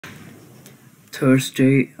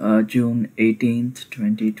Thursday, June 18th,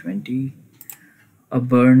 2020. A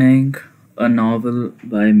Burning, a novel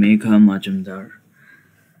by Megha Majumdar.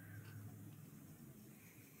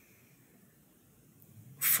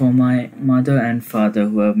 For my mother and father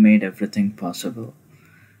who have made everything possible.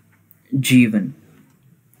 Jeevan,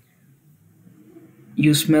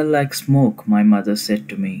 you smell like smoke, my mother said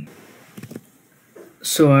to me.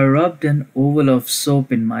 So I rubbed an oval of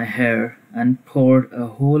soap in my hair and poured a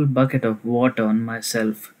whole bucket of water on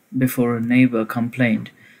myself before a neighbor complained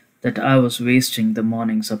that I was wasting the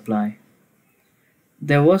morning supply.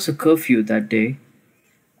 There was a curfew that day.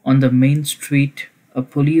 On the main street, a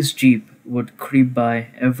police jeep would creep by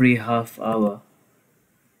every half hour.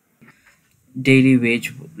 Daily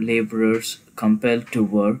wage laborers compelled to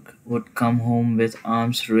work would come home with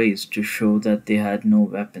arms raised to show that they had no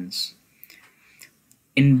weapons.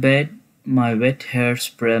 In bed, my wet hair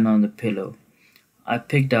spread on the pillow, I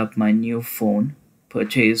picked up my new phone,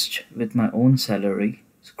 purchased with my own salary,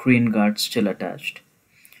 screen guard still attached.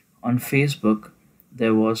 On Facebook,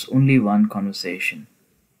 there was only one conversation.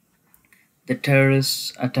 The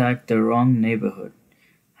terrorists attacked the wrong neighborhood.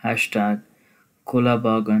 Hashtag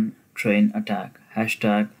Kolabagan train attack.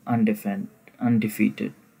 Hashtag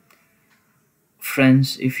undefeated.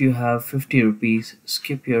 Friends, if you have 50 rupees,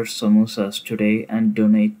 skip your samosas today and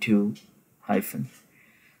donate to hyphen.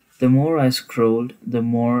 The more I scrolled, the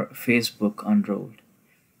more Facebook unrolled.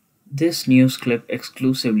 This news clip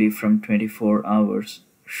exclusively from 24 Hours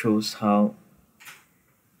shows how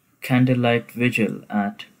candlelight vigil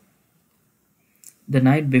at the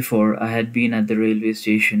night before I had been at the railway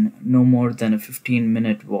station no more than a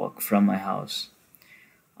 15-minute walk from my house.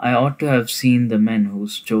 I ought to have seen the men who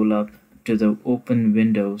stole up to the open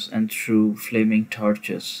windows and threw flaming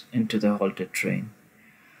torches into the halted train.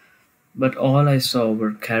 But all I saw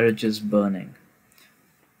were carriages burning,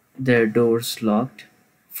 their doors locked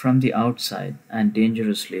from the outside and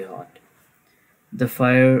dangerously hot. The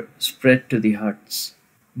fire spread to the huts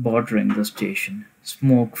bordering the station,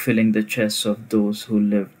 smoke filling the chests of those who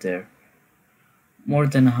lived there. More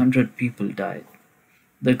than 100 people died.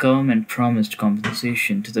 The government promised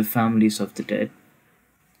compensation to the families of the dead,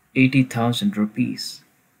 80,000 rupees,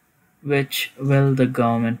 which, well, the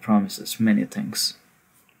government promises many things.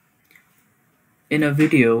 In a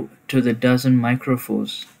video to the dozen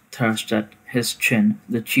microphones thrust at his chin,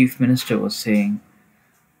 the chief minister was saying,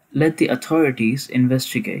 "Let the authorities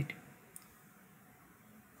investigate."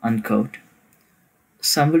 Unquote.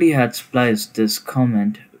 Somebody had spliced this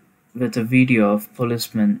comment with a video of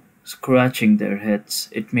policemen scratching their heads.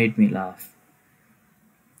 It made me laugh.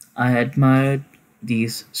 I admired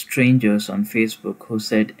these strangers on Facebook who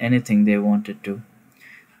said anything they wanted to.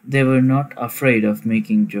 They were not afraid of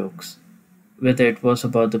making jokes. Whether it was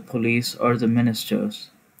about the police or the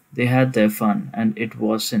ministers, they had their fun, and it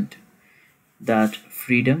wasn't that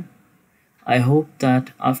freedom. I hope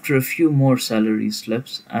that after a few more salary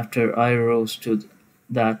slips, after I rose to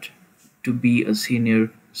that to be a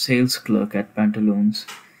senior sales clerk at Pantaloons,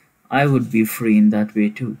 I would be free in that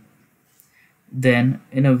way too. Then,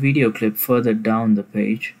 in a video clip further down the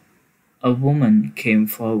page, a woman came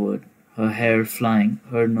forward, her hair flying,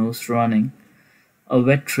 her nose running, a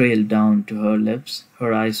wet trail down to her lips,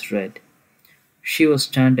 her eyes red. She was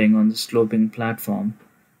standing on the sloping platform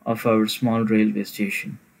of our small railway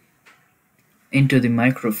station. Into the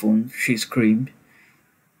microphone, she screamed,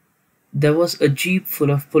 "There was a jeep full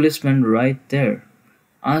of policemen right there.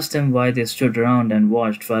 Ask them why they stood around and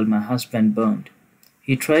watched while my husband burned.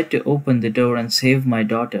 He tried to open the door and save my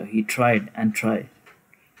daughter. He tried and tried."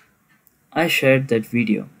 I shared that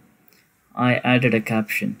video. I added a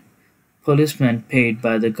caption. "Policemen paid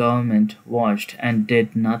by the government watched and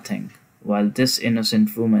did nothing, while this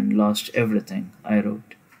innocent woman lost everything," I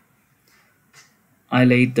wrote. I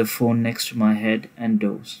laid the phone next to my head and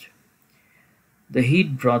dozed. The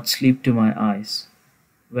heat brought sleep to my eyes.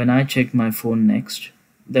 When I checked my phone next,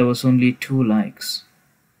 there was only 2 likes.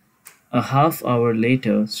 A half hour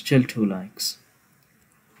later, still 2 likes.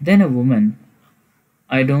 Then a woman,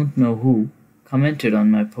 I don't know who, commented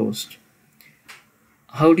on my post.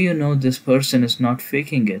 "How do you know this person is not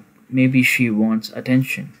faking it? Maybe she wants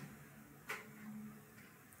attention."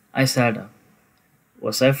 I sat up.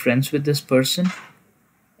 Was I friends with this person?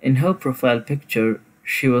 In her profile picture,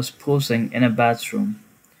 she was posing in a bathroom.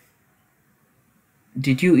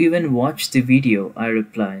 "Did you even watch the video?" I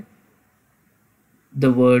replied.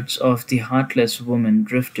 The words of the heartless woman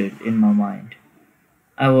drifted in my mind.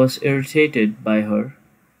 I was irritated by her,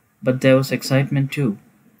 but there was excitement too.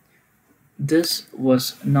 This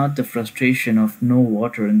was not the frustration of no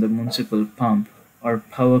water in the municipal pump or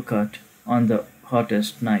power cut on the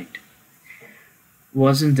hottest night.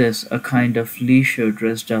 Wasn't this a kind of leisure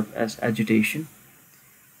dressed up as agitation?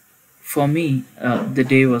 For me, the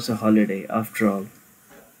day was a holiday after all.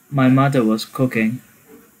 My mother was cooking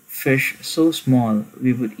fish so small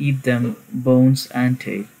we would eat them bones and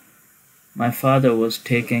tail. My father was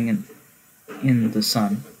taking in the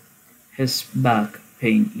sun, his back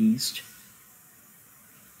pain eased.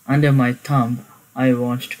 Under my thumb, I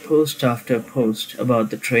watched post after post about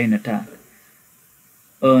the train attack.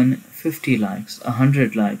 Earn 50 likes,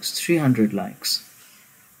 100 likes, 300 likes.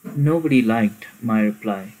 Nobody liked my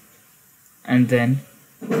reply. And then,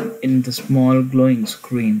 in the small glowing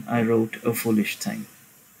screen, I wrote a foolish thing.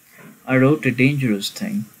 I wrote a dangerous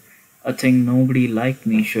thing, a thing nobody like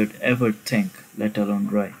me should ever think, let alone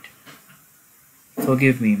write.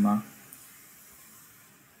 Forgive me, Ma.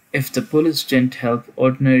 If the police didn't help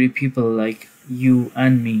ordinary people like you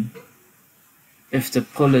and me, if the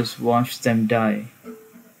police watched them die,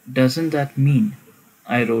 doesn't that mean,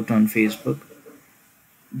 I wrote on Facebook,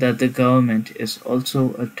 that the government is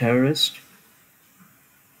also a terrorist?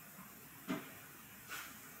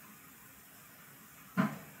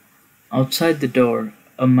 Outside the door,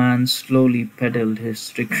 a man slowly pedaled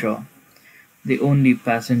his rickshaw, the only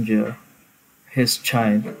passenger, his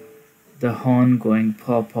child, the horn going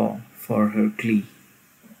paw paw for her glee.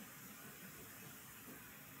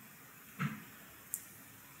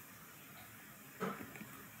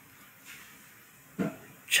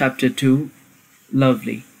 Chapter 2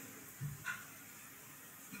 Lovely.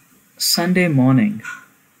 Sunday morning,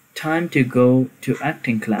 time to go to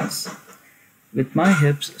acting class. With my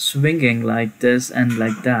hips swinging like this and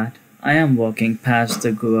like that, I am walking past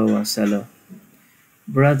the guava cellar.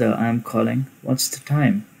 Brother, I am calling. What's the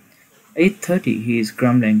time? 8:30, he is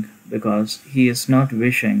grumbling because he is not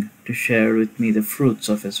wishing to share with me the fruits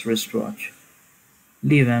of his wristwatch.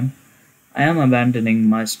 Leave him. I am abandoning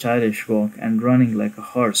my stylish walk and running like a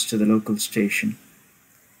horse to the local station.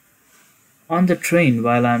 On the train,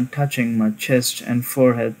 while I am touching my chest and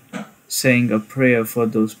forehead, saying a prayer for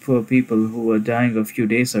those poor people who were dying a few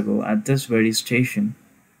days ago at this very station.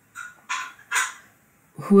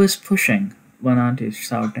 Who is pushing? One aunt is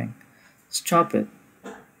shouting. Stop it.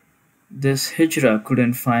 This hijra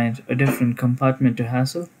couldn't find a different compartment to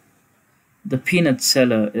hassle. The peanut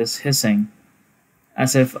seller is hissing,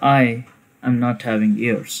 as if I am not having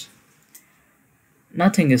ears.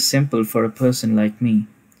 Nothing is simple for a person like me,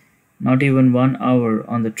 not even 1 hour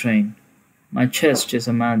on the train. My chest is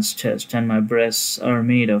a man's chest, and my breasts are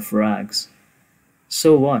made of rags.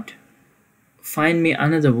 So what? Find me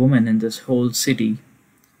another woman in this whole city,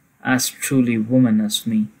 as truly woman as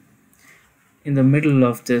me. In the middle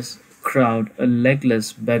of this crowd, a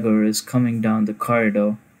legless beggar is coming down the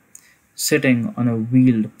corridor, sitting on a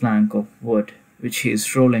wheeled plank of wood, which he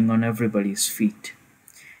is rolling on everybody's feet.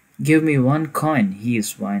 Give me 1 coin, he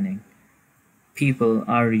is whining. People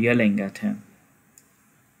are yelling at him.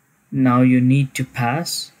 Now you need to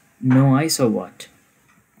pass? No eyes or what?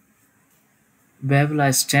 Where will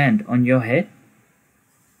I stand? On your head?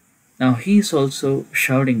 Now he is also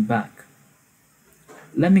shouting back.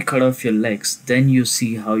 Let me cut off your legs, then you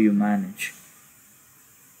see how you manage.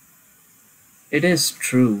 It is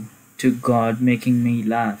true to God making me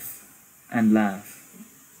laugh and laugh.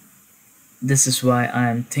 This is why I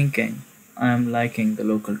am thinking I am liking the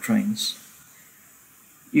local trains.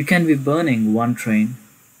 You can be burning one train,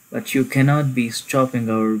 but you cannot be stopping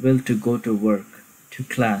our will to go to work, to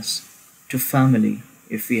class, to family,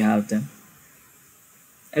 if we have them.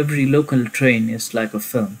 Every local train is like a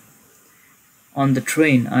film. On the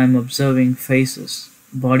train, I am observing faces,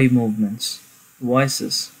 body movements,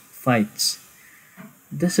 voices, fights.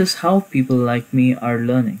 This is how people like me are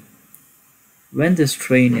learning. When this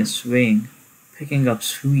train is swaying, picking up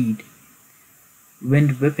speed,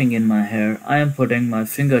 wind whipping in my hair, I am putting my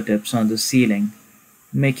fingertips on the ceiling,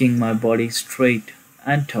 making my body straight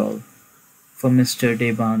and tall for Mr.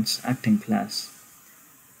 Deban's acting class.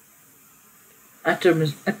 At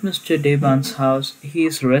Mr. Deban's house, he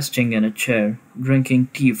is resting in a chair, drinking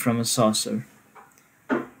tea from a saucer.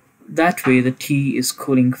 That way the tea is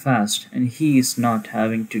cooling fast and he is not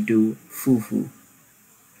having to do foo-foo.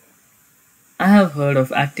 I have heard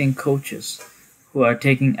of acting coaches who are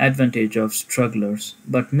taking advantage of strugglers,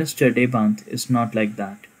 but Mr. Debant is not like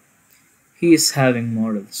that. He is having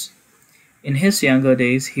morals. In his younger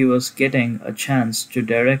days, he was getting a chance to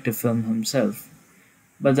direct a film himself,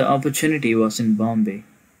 but the opportunity was in Bombay.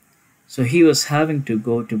 So he was having to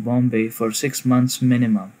go to Bombay for 6 months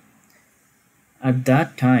minimum. At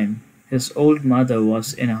that time, his old mother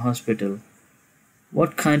was in a hospital.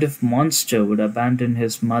 What kind of monster would abandon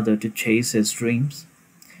his mother to chase his dreams?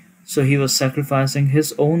 So he was sacrificing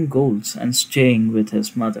his own goals and staying with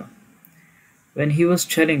his mother. When he was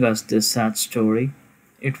telling us this sad story,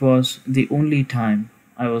 it was the only time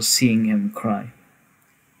I was seeing him cry.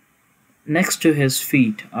 Next to his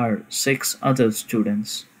feet are six other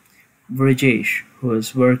students: Brijesh, who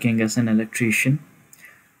is working as an electrician;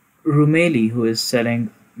 Rumeli, who is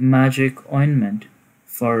selling magic ointment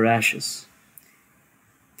for rashes;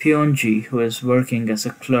 Pionji, who is working as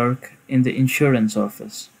a clerk in the insurance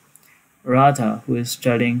office; Radha, who is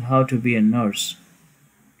studying how to be a nurse;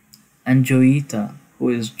 and Joeita, who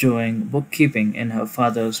is doing bookkeeping in her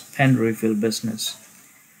father's pen refill business.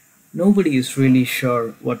 Nobody is really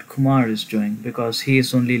sure what Kumar is doing because he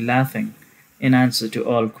is only laughing in answer to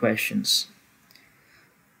all questions.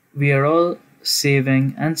 We are all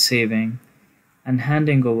saving and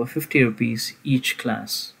handing over 50 rupees each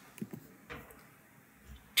class.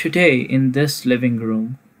 Today, in this living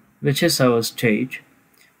room, which is our stage,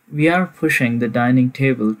 we are pushing the dining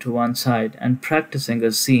table to one side and practicing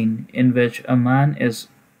a scene in which a man is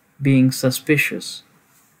being suspicious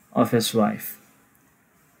of his wife.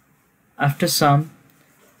 After some,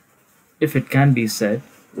 if it can be said,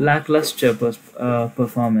 lackluster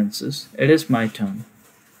performances, it is my turn.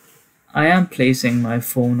 I am placing my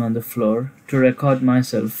phone on the floor to record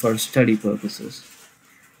myself for study purposes,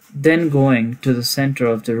 then going to the center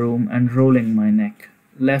of the room and rolling my neck,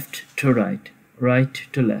 left to right, right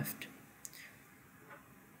to left.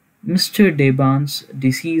 Mr. Deban's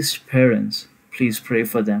deceased parents, please pray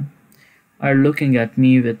for them, are looking at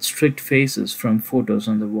me with strict faces from photos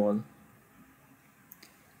on the wall.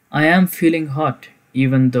 I am feeling hot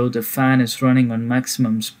even though the fan is running on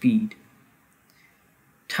maximum speed.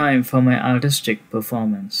 Time for my artistic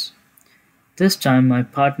performance. This time my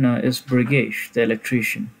partner is Brigesh, the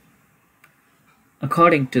electrician.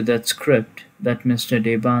 According to that script that Mr.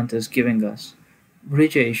 Debant is giving us,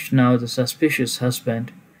 Brijesh, now the suspicious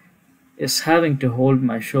husband, is having to hold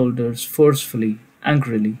my shoulders forcefully,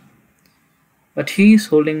 angrily. But he is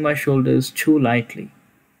holding my shoulders too lightly.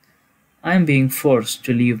 I am being forced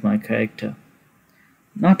to leave my character.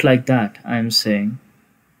 Not like that, I am saying.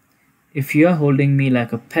 If you are holding me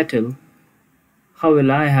like a petal, how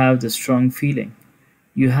will I have the strong feeling?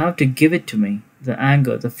 You have to give it to me, the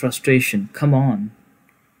anger, the frustration. Come on.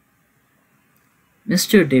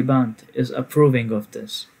 Mr. Debant is approving of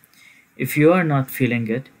this. If you are not feeling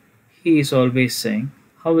it, he is always saying,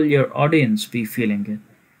 how will your audience be feeling it?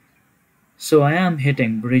 So I am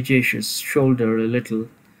hitting Brijesh's shoulder a little,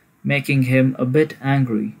 making him a bit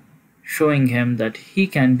angry, showing him that he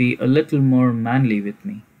can be a little more manly with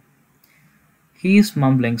me. He is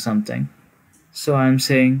mumbling something, so I am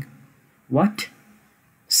saying, what?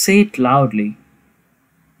 Say it loudly.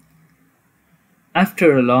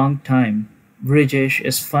 After a long time, Brijesh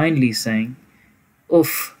is finally saying,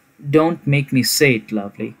 oof, don't make me say it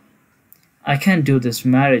loudly. I can't do this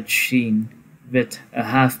marriage scene with a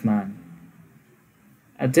half man.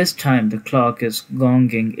 At this time the clock is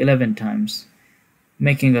gonging 11 times,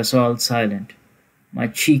 making us all silent. My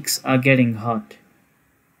cheeks are getting hot.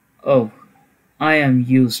 Oh, I am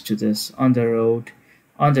used to this on the road,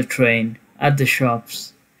 on the train, at the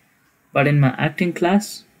shops. But in my acting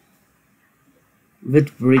class?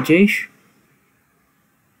 With Brijesh?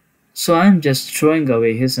 So I am just throwing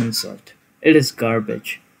away his insult. It is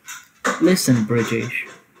garbage. Listen, Brijesh,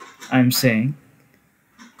 I am saying,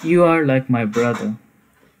 you are like my brother.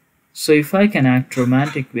 So if I can act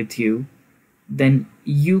romantic with you, then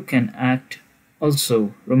you can act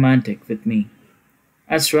also romantic with me.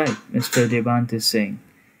 That's right, Mr. Debant is saying.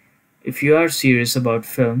 If you are serious about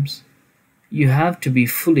films, you have to be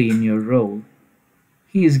fully in your role.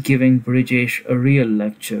 He is giving Brijesh a real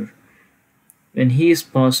lecture. When he is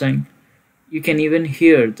pausing, you can even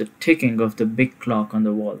hear the ticking of the big clock on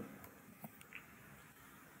the wall.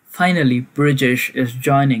 Finally, Brijesh is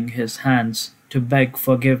joining his hands to beg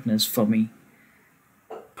forgiveness for me,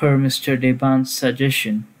 per Mr. Debant's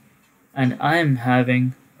suggestion, and I am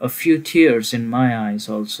having a few tears in my eyes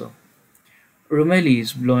also. Rumeli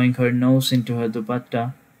is blowing her nose into her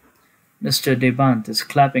dupatta. Mr. Debant is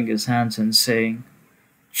clapping his hands and saying,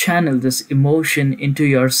 channel this emotion into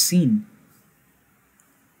your scene.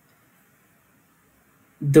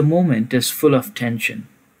 The moment is full of tension.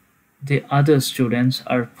 The other students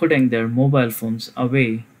are putting their mobile phones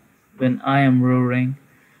away when I am roaring,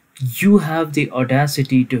 you have the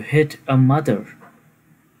audacity to hit a mother.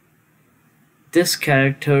 This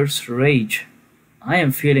character's rage, I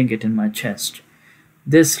am feeling it in my chest.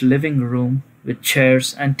 This living room with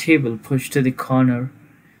chairs and table pushed to the corner,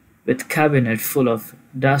 with cabinet full of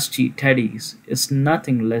dusty teddies, is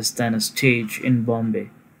nothing less than a stage in Bombay.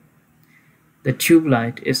 The tube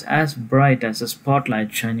light is as bright as a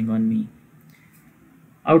spotlight shining on me.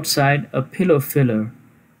 Outside, a pillow filler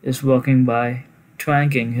is walking by,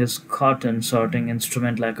 twanging his cotton sorting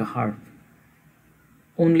instrument like a harp.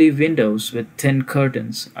 Only windows with thin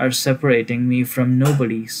curtains are separating me from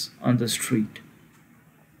nobodies on the street.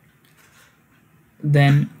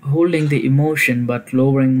 Then, holding the emotion but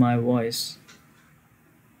lowering my voice,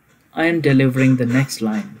 I am delivering the next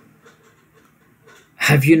line.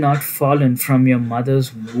 Have you not fallen from your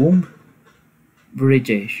mother's womb?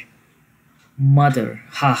 Brijesh. Mother,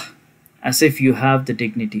 ha! As if you have the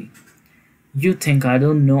dignity. You think I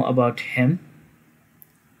don't know about him?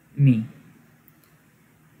 Me.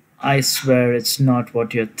 I swear it's not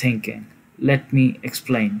what you're thinking. Let me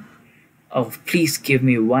explain. Oh, please give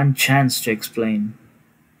me one chance to explain.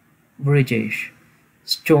 Brijesh,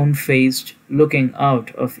 stone faced, looking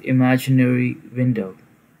out of imaginary window.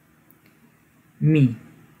 Me.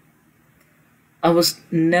 I was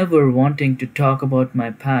never wanting to talk about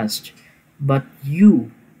my past, but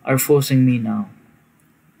you are forcing me now.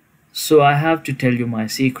 So I have to tell you my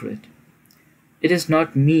secret. It is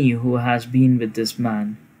not me who has been with this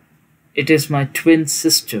man. It is my twin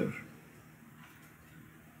sister.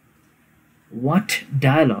 What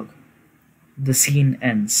dialogue? The scene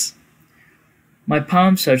ends. My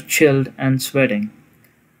palms are chilled and sweating,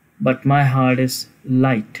 but my heart is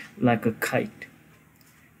light like a kite.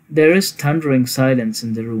 There is thundering silence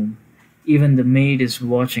in the room. Even the maid is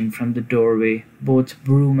watching from the doorway, both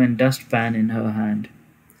broom and dustpan in her hand.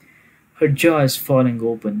 Her jaw is falling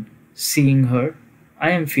open. Seeing her,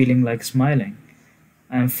 I am feeling like smiling.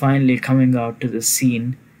 I am finally coming out to the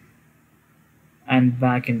scene and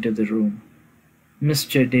back into the room.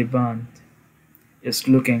 Mr. Debant is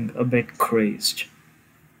looking a bit crazed.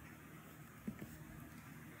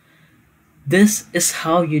 This is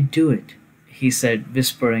how you do it, he said,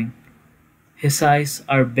 whispering. His eyes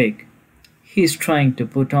are big. He is trying to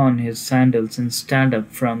put on his sandals and stand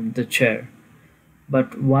up from the chair,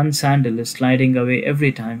 but one sandal is sliding away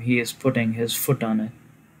every time he is putting his foot on it.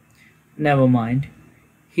 Never mind,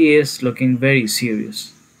 he is looking very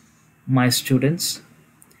serious. My students,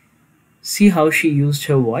 see how she used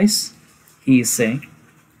her voice? He is saying.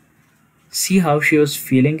 See how she was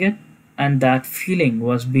feeling it, and that feeling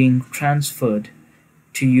was being transferred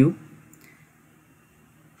to you?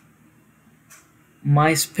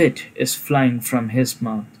 My spit is flying from his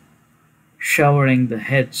mouth, showering the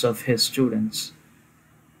heads of his students.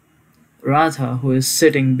 Radha, who is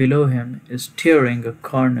sitting below him, is tearing a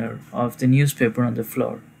corner of the newspaper on the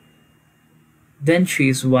floor. Then she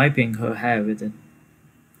is wiping her hair with it.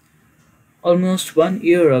 Almost 1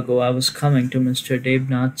 year ago, I was coming to Mr.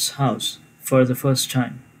 Debnath's house for the first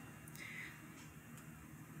time.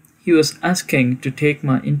 He was asking to take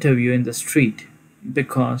my interview in the street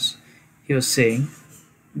because, he was saying,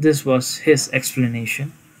 this was his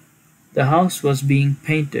explanation. The house was being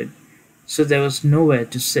painted, so there was nowhere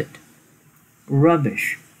to sit.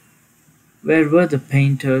 Rubbish. Where were the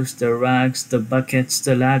painters, the rags, the buckets,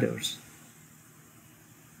 the ladders?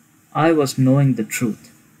 I was knowing the truth.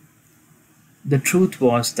 The truth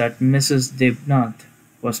was that Mrs. Debnath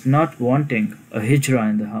was not wanting a hijra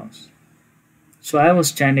in the house. So I was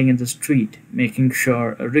standing in the street, making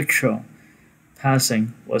sure a rickshaw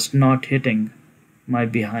passing was not hitting my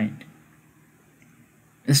behind.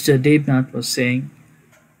 Mr. Debnath was saying,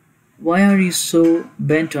 why are you so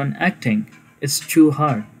bent on acting? It's too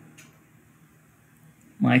hard.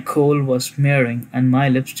 My coal was smearing and my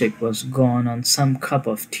lipstick was gone on some cup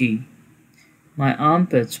of tea. My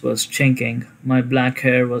armpits was chinking, my black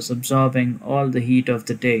hair was absorbing all the heat of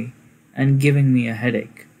the day and giving me a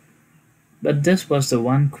headache. But this was the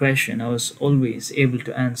one question I was always able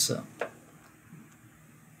to answer.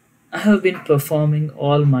 I have been performing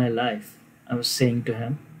all my life, I was saying to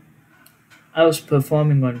him. I was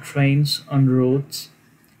performing on trains, on roads.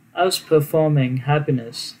 I was performing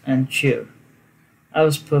happiness and cheer. I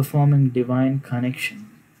was performing divine connection.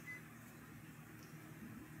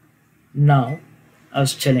 Now, I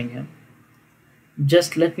was telling him,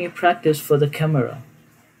 just let me practice for the camera.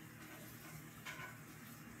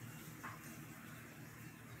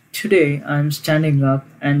 Today I am standing up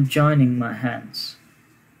and joining my hands.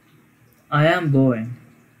 I am bowing.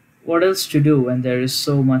 What else to do when there is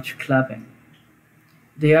so much clapping?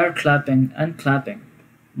 They are clapping and clapping,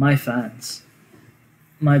 my fans.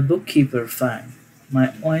 My bookkeeper fan,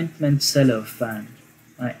 my ointment seller fan,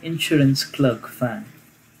 my insurance clerk fan.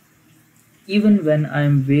 Even when I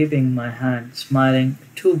am waving my hand, smiling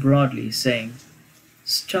too broadly, saying,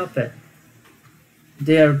 stop it,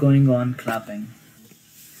 they are going on clapping.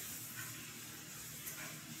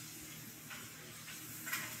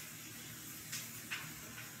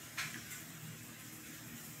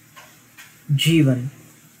 Jeevan.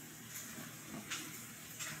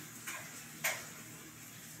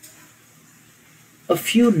 A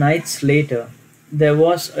few nights later, there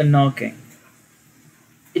was a knocking.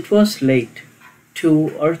 It was late,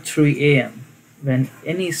 2 or 3 a.m., when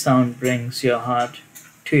any sound brings your heart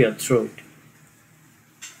to your throat.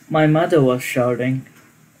 My mother was shouting,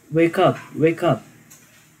 "Wake up, wake up."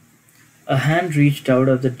 A hand reached out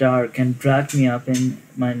of the dark and dragged me up in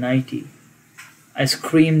my nightie. I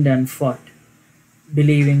screamed and fought,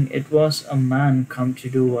 believing it was a man come to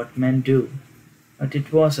do what men do, but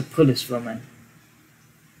it was a policewoman.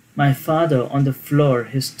 My father on the floor,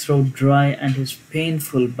 his throat dry and his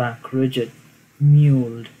painful back rigid,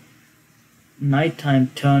 mewed. Nighttime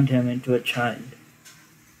turned him into a child.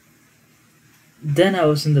 Then I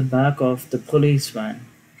was in the back of the police van,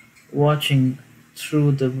 watching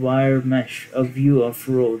through the wire mesh a view of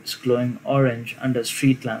roads glowing orange under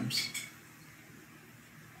street lamps.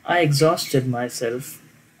 I exhausted myself,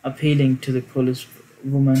 appealing to the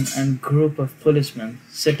policewoman and group of policemen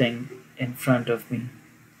sitting in front of me.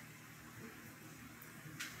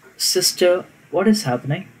 Sister, what is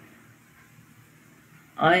happening?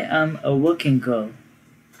 I am a working girl.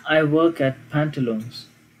 I work at Pantaloons.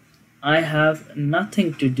 I have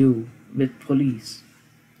nothing to do with police.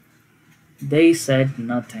 They said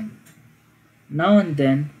nothing. Now and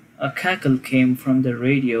then a cackle came from the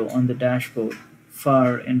radio on the dashboard,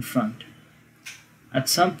 far in front. At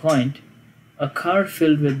some point, a car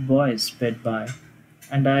filled with boys sped by,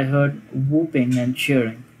 and I heard whooping and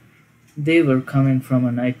cheering. They were coming from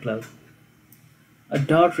a nightclub. A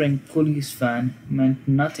doddering police van meant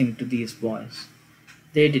nothing to these boys.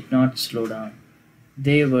 They did not slow down.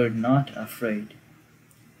 They were not afraid.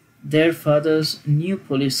 Their fathers knew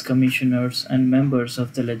police commissioners and members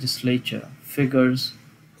of the legislature, figures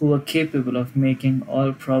who were capable of making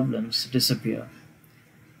all problems disappear.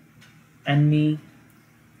 And me,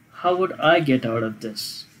 how would I get out of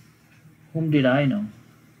this? Whom did I know?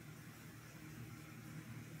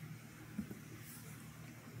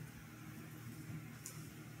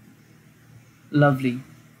 Lovely.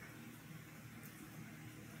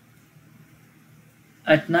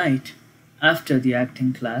 At night, after the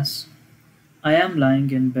acting class, I am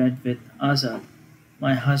lying in bed with Azad,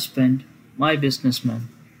 my husband, my businessman,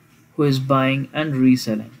 who is buying and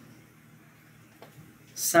reselling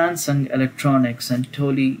Samsung Electronics and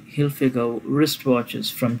Tommy Hilfiger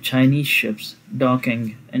wristwatches from Chinese ships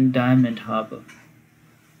docking in Diamond Harbor.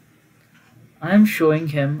 I am showing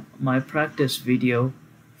him my practice video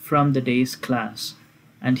from the day's class,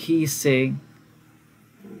 and he is saying,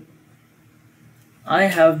 "I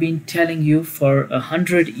have been telling you for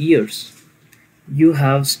 100 years. You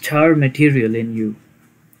have star material in you."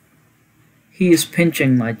 He is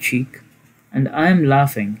pinching my cheek, and I am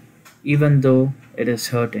laughing, even though it is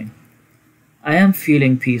hurting. I am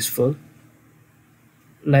feeling peaceful,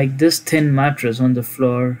 like this thin mattress on the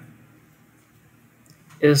floor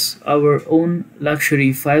is our own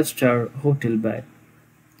luxury 5-star hotel bed.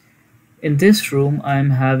 In this room, I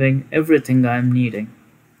am having everything I am needing: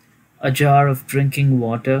 a jar of drinking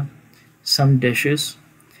water, some dishes,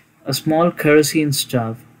 a small kerosene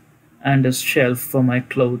stove, and a shelf for my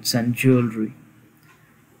clothes and jewelry.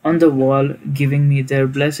 On the wall, giving me their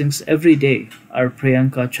blessings every day, are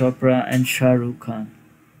Priyanka Chopra and Shah Rukh Khan.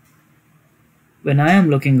 When I am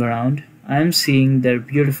looking around, I am seeing their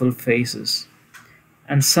beautiful faces,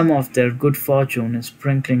 and some of their good fortune is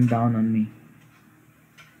sprinkling down on me.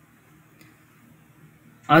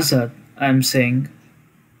 Azad, I am saying,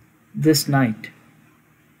 this night.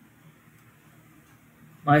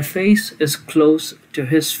 My face is close to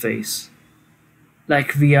his face,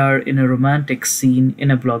 like we are in a romantic scene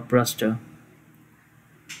in a blockbuster.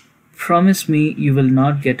 Promise me you will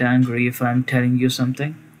not get angry if I am telling you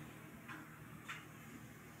something.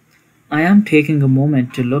 I am taking a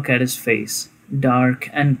moment to look at his face, dark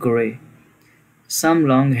and gray, some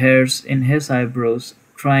long hairs in his eyebrows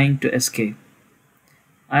trying to escape.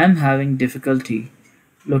 I am having difficulty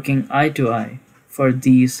looking eye to eye for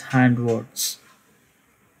these hand words.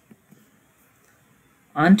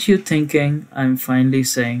 Aren't you thinking I'm finally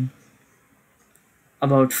saying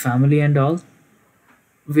about family and all?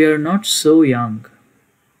 We're not so young.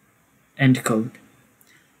 End quote.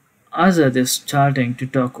 Azad is starting to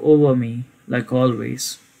talk over me like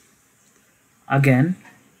always. Again,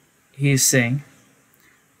 he is saying,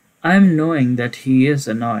 I am knowing that he is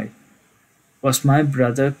annoyed. Was my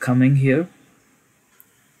brother coming here?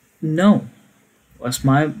 No. Was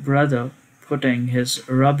my brother putting his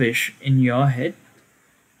rubbish in your head?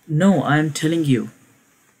 No, I am telling you.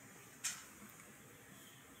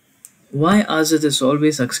 Why Azad is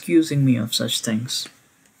always accusing me of such things?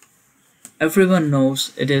 Everyone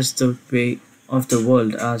knows it is the way of the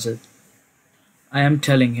world, Azad. I am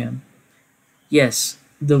telling him. Yes,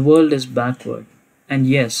 the world is backward. And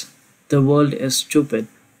yes, the world is stupid.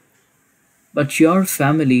 But your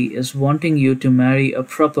family is wanting you to marry a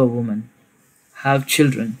proper woman, have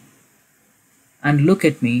children. And look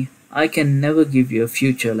at me, I can never give you a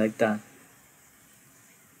future like that.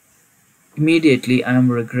 Immediately I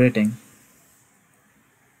am regretting.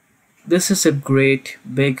 This is a great,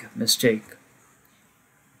 big mistake.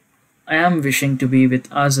 I am wishing to be with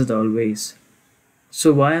Azad always.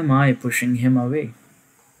 So why am I pushing him away?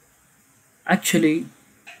 Actually,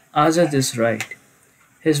 Azad is right.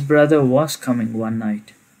 His brother was coming one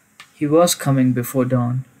night. He was coming before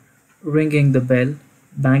dawn, ringing the bell,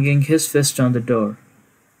 banging his fist on the door.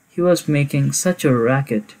 He was making such a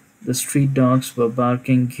racket, the street dogs were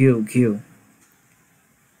barking "Ghew, ghew."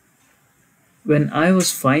 When I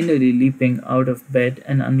was finally leaping out of bed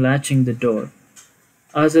and unlatching the door,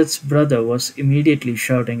 Azad's brother was immediately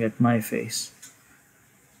shouting at my face,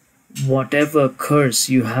 "Whatever curse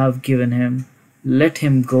you have given him, let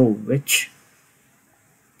him go, witch."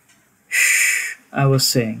 "Shh," I was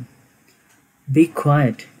saying. "Be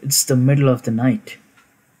quiet, it's the middle of the night."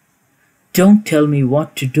 "Don't tell me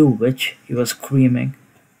what to do, witch," he was screaming,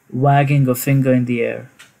 wagging a finger in the air.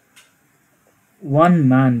 One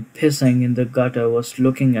man pissing in the gutter was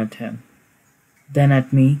looking at him, then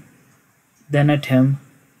at me, then at him,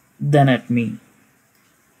 then at me.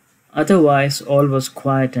 Otherwise, all was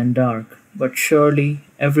quiet and dark, but surely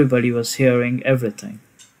everybody was hearing everything.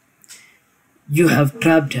 "You have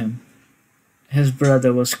trapped him," his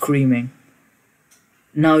brother was screaming.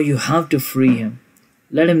 "Now you have to free him.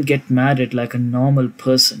 Let him get married like a normal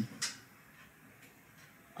person."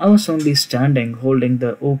 I was only standing holding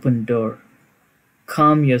the open door.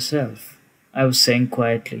 "Calm yourself," I was saying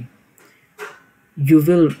quietly. "You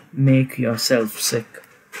will make yourself sick."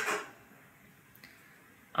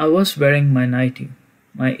 I was wearing my nightie.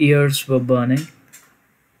 My ears were burning.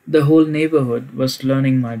 The whole neighborhood was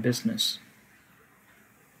learning my business.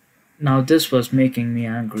 Now this was making me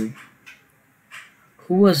angry.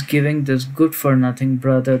 Who was giving this good for nothing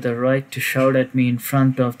brother the right to shout at me in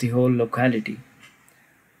front of the whole locality?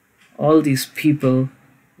 All these people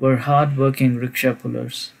were hard working rickshaw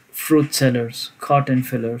pullers, fruit sellers, cotton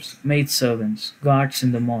fillers, maid servants, guards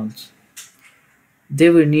in the malls. They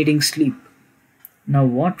were needing sleep. Now,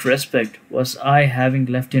 what respect was I having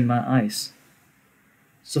left in my eyes?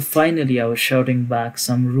 So finally, I was shouting back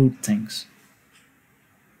some rude things.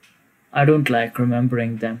 I don't like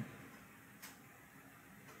remembering them.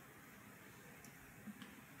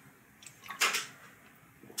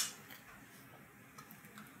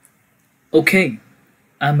 "Okay,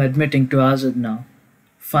 I'm admitting to Azad now.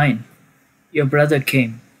 Fine, your brother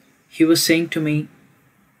came. He was saying to me,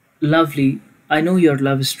 'Lovely, I know your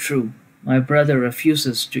love is true. My brother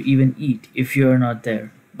refuses to even eat if you are not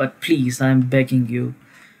there. But please, I am begging you,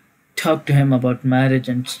 talk to him about marriage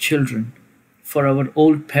and children, for our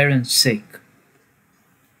old parents' sake.'"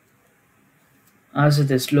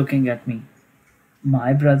 Azad is looking at me.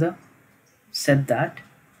 "My brother said that?"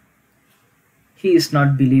 He is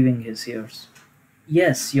not believing his ears.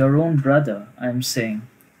 "Yes, your own brother," I am saying.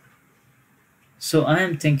 "So I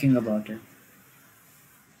am thinking about it.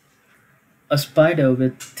 A spider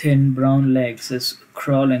with thin brown legs is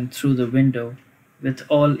crawling through the window. With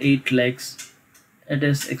all 8 legs, it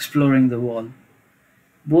is exploring the wall.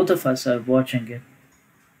 Both of us are watching it.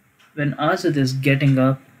 When Azad is getting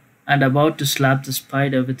up and about to slap the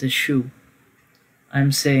spider with his shoe, I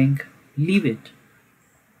am saying, "Leave it.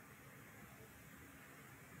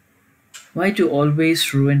 Why to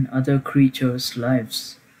always ruin other creatures' lives?"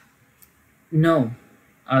 "No,"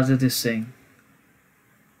 Azad is saying.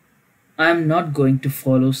 "I am not going to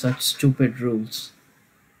follow such stupid rules.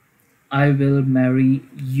 I will marry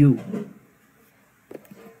you."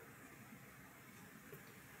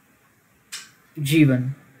 Jeevan.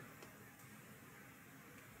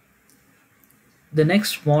 The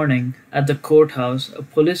next morning, at the courthouse, a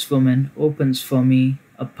policewoman opens for me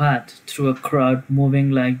a path through a crowd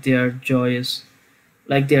moving like they are joyous,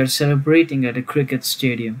 like they are celebrating at a cricket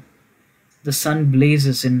stadium. The sun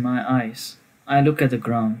blazes in my eyes. I look at the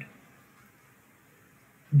ground.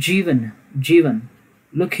 "Jeevan, Jeevan,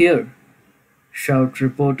 look here," shout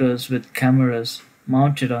reporters with cameras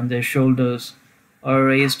mounted on their shoulders or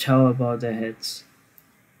raised high above their heads.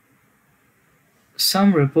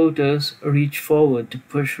 Some reporters reach forward to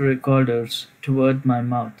push recorders toward my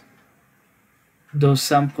mouth, though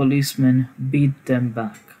some policemen beat them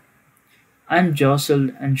back. I'm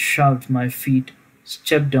jostled and shoved, my feet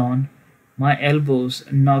stepped on, my elbows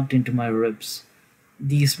knocked into my ribs.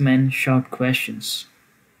 These men shout questions.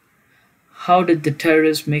 How did the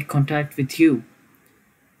terrorists make contact with you?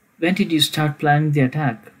 When did you start planning the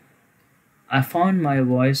attack? I found my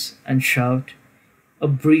voice and shout, a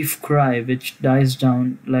brief cry which dies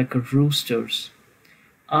down like a rooster's.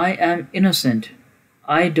 I am innocent.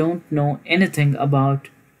 I don't know anything about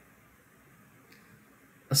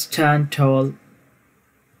a stand tall.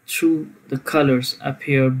 Through the colors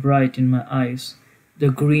appear bright in my eyes, the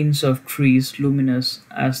greens of trees luminous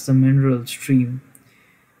as the mineral stream,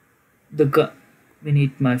 the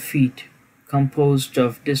beneath my feet, composed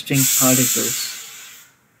of distinct particles.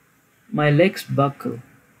 My legs buckle,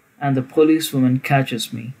 and the policewoman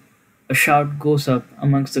catches me. A shout goes up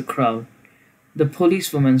amongst the crowd. The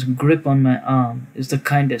policewoman's grip on my arm is the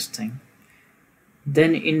kindest thing.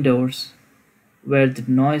 Then indoors, where the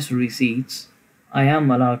noise recedes, I am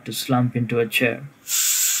allowed to slump into a chair.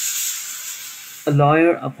 A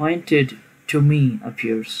lawyer appointed to me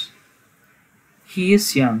appears. He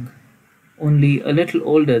is young, only a little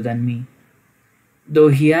older than me, though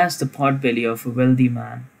he has the potbelly of a wealthy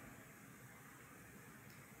man.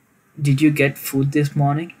 Did you get food this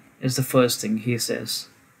morning? Is the first thing he says.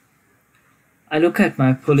 I look at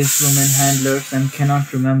my policewoman handlers and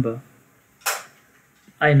cannot remember.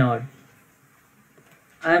 I nod.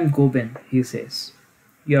 I am Gobin, he says,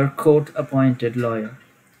 your court appointed lawyer.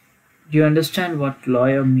 Do you understand what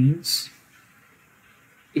lawyer means?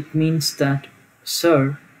 It means that,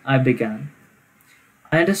 sir, I began.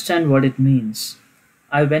 I understand what it means.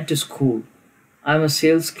 I went to school. I am a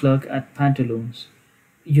sales clerk at Pantaloons.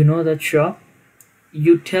 You know that shop?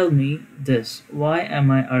 You tell me this. Why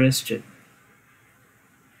am I arrested?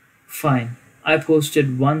 Fine. I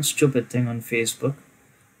posted one stupid thing on Facebook,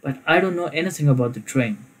 but I don't know anything about the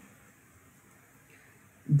train.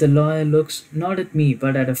 The lawyer looks not at me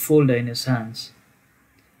but at a folder in his hands.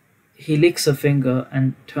 He licks a finger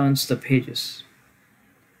and turns the pages.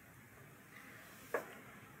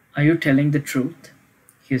 Are you telling the truth?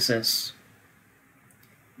 He says.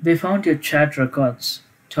 They found your chat records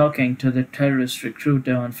talking to the terrorist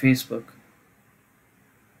recruiter on Facebook.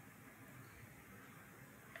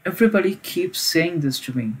 Everybody keeps saying this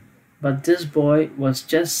to me, but this boy was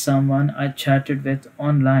just someone I chatted with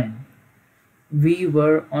online. We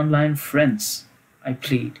were online friends, I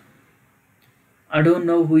plead. I don't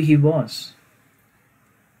know who he was.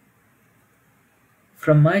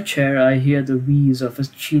 From my chair, I hear the wheeze of a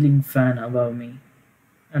ceiling fan above me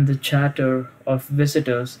and the chatter of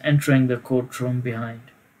visitors entering the courtroom behind.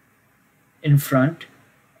 In front,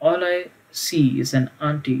 all I see is an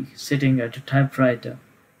auntie sitting at a typewriter.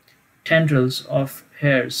 Tendrils of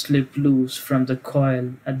hair slip loose from the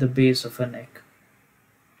coil at the base of her neck.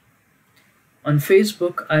 On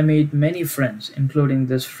Facebook, I made many friends, including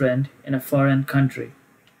this friend in a foreign country.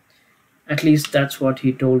 At least that's what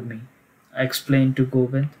he told me, I explained to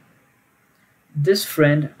Govind. This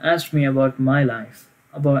friend asked me about my life,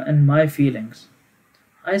 about and my feelings.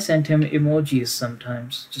 I sent him emojis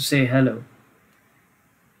sometimes to say hello.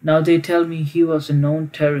 Now they tell me he was a known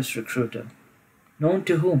terrorist recruiter. Known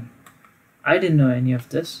to whom? I didn't know any of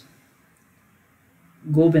this.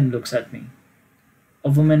 Gobind looks at me. A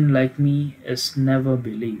woman like me is never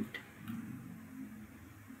believed.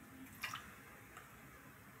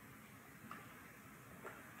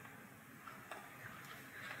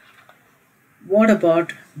 What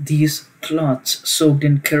about these cloths soaked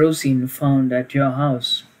in kerosene found at your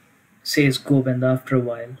house? Says Gobind after a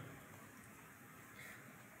while.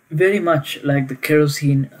 Very much like the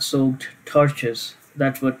kerosene soaked torches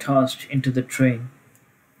that were tossed into the train.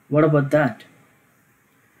 What about that?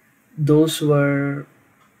 Those were,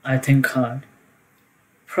 I think hard,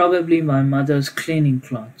 probably my mother's cleaning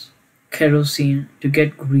cloths, kerosene to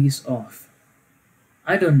get grease off.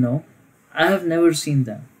 I don't know. I have never seen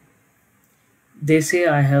them. They say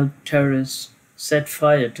I helped terrorists set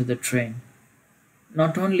fire to the train.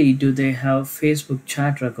 Not only do they have Facebook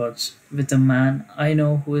chat records with a man I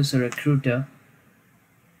know who is a recruiter,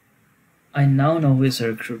 I now know who is a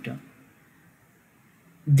recruiter.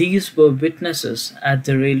 These were witnesses at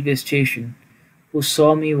the railway station who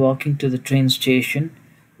saw me walking to the train station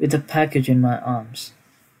with a package in my arms.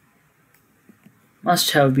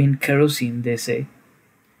 Must have been kerosene, they say.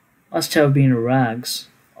 Must have been rags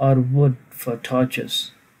or wood for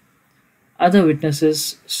torches. Other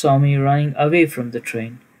witnesses saw me running away from the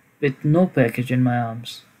train with no package in my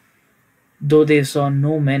arms. Though they saw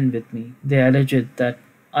no men with me, they alleged that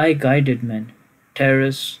I guided men,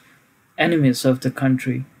 terrorists, enemies of the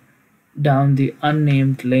country, down the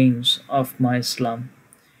unnamed lanes of my slum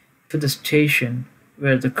to the station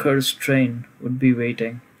where the cursed train would be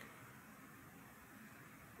waiting.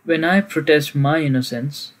 When I protest my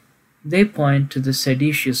innocence, they point to the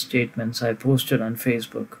seditious statements I posted on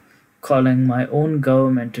Facebook, calling my own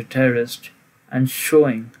government a terrorist and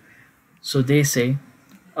showing, so they say,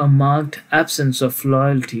 a marked absence of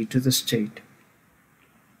loyalty to the state.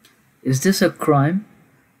 Is this a crime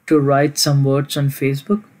to write some words on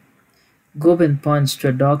Facebook? Gobind points to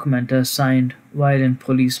a document I signed while in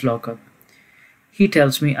police lockup. He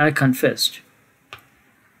tells me I confessed.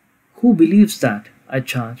 Who believes that? I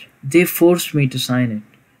charge. They forced me to sign it.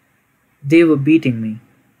 They were beating me.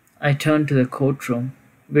 I turned to the courtroom,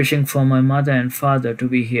 wishing for my mother and father to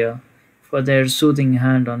be here, for their soothing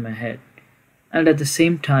hand on my head, and at the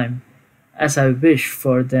same time, as I wish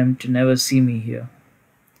for them to never see me here,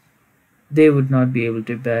 they would not be able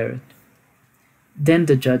to bear it. Then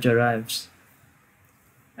the judge arrives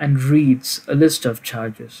and reads a list of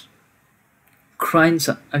charges. Crimes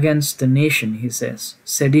against the nation, he says,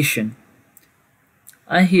 sedition.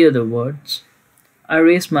 I hear the words. I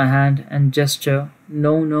raise my hand and gesture,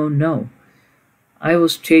 no, no, no. I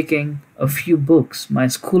was taking a few books, my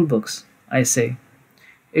school books, I say.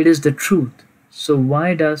 It is the truth, so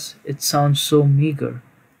why does it sound so meager?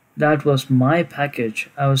 That was my package.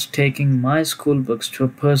 I was taking my school books to a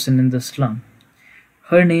person in the slum.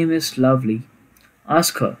 Her name is Lovely.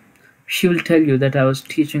 Ask her. She will tell you that I was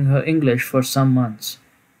teaching her English for some months.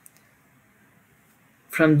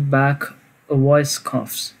 From the back, a voice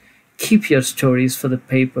coughs. Keep your stories for the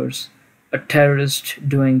papers. A terrorist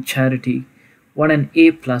doing charity. What an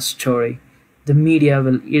A-plus story. The media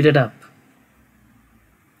will eat it up.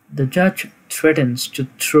 The judge threatens to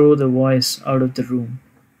throw the voice out of the room.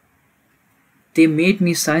 They made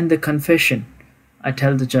me sign the confession, I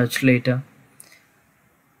tell the judge later.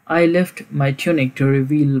 I lift my tunic to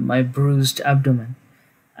reveal my bruised abdomen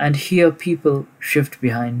and hear people shift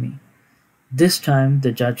behind me. This time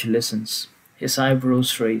the judge listens, his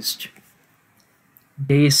eyebrows raised.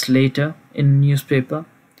 Days later, in a newspaper,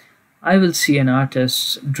 I will see an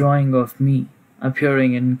artist's drawing of me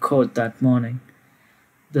appearing in court that morning.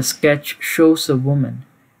 The sketch shows a woman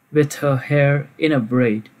with her hair in a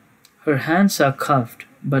braid. Her hands are cuffed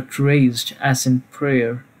but raised as in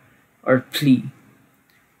prayer or plea.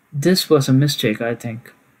 This was a mistake, I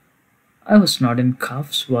think. I was not in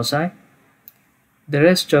cuffs, was I? The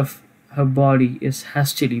rest of her body is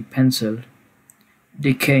hastily penciled,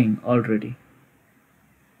 decaying already.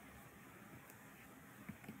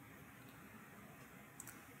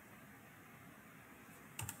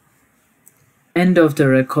 End of the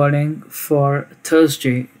recording for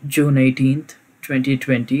Thursday, June 18th,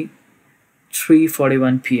 2020,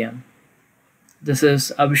 3:41 p.m. This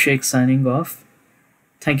is Abhishek signing off.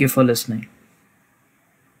 Thank you for listening.